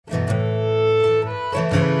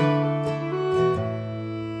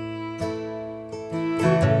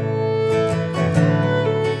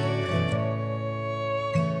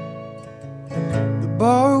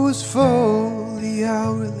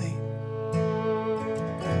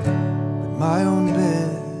my own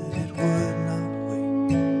bed, it would not wait.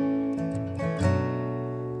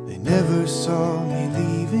 They never saw me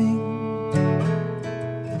leaving,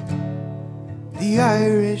 the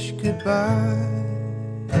Irish goodbye.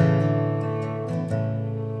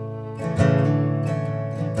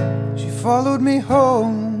 She followed me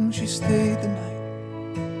home, she stayed the night,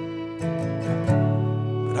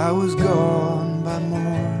 but I was gone by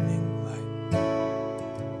morning light.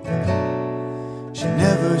 She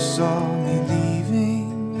never saw me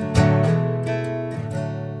leaving,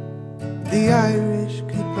 the Irish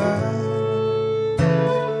goodbye.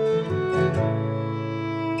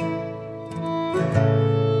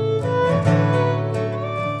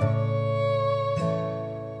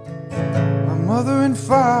 My mother and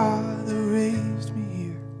father raised me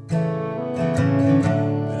here,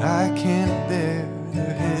 but I can't bear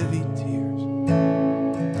their heavy tears.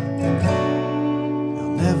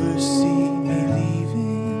 They'll never see me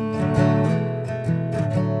leaving,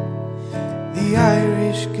 the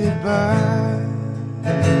Irish goodbye.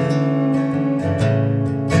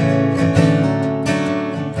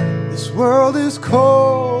 This world is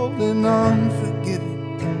cold and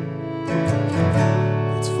unforgiving.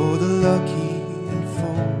 It's for the lucky and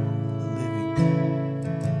for the living.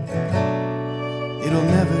 It'll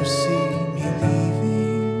never see me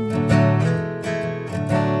leaving,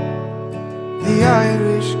 the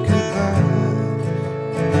Irish goodbye.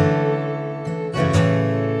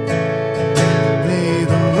 May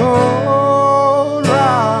the Lord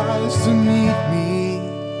rise to meet me,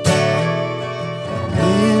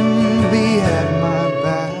 wind be at my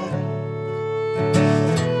back.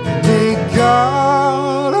 May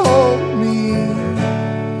God hold me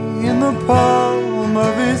in the palm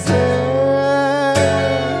of His hand.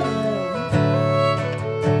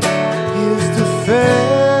 Here's to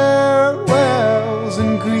farewells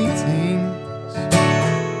and greetings,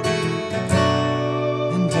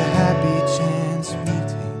 and to happy chance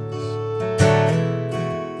meetings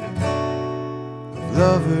of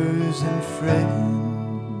lovers and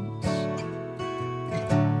friends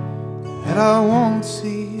that I won't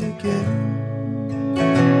see again.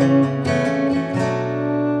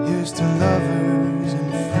 Here's to lovers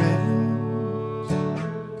and friends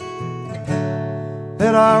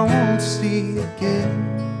that I won't see again.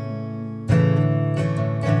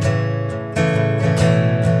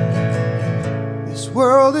 This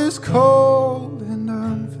world is cold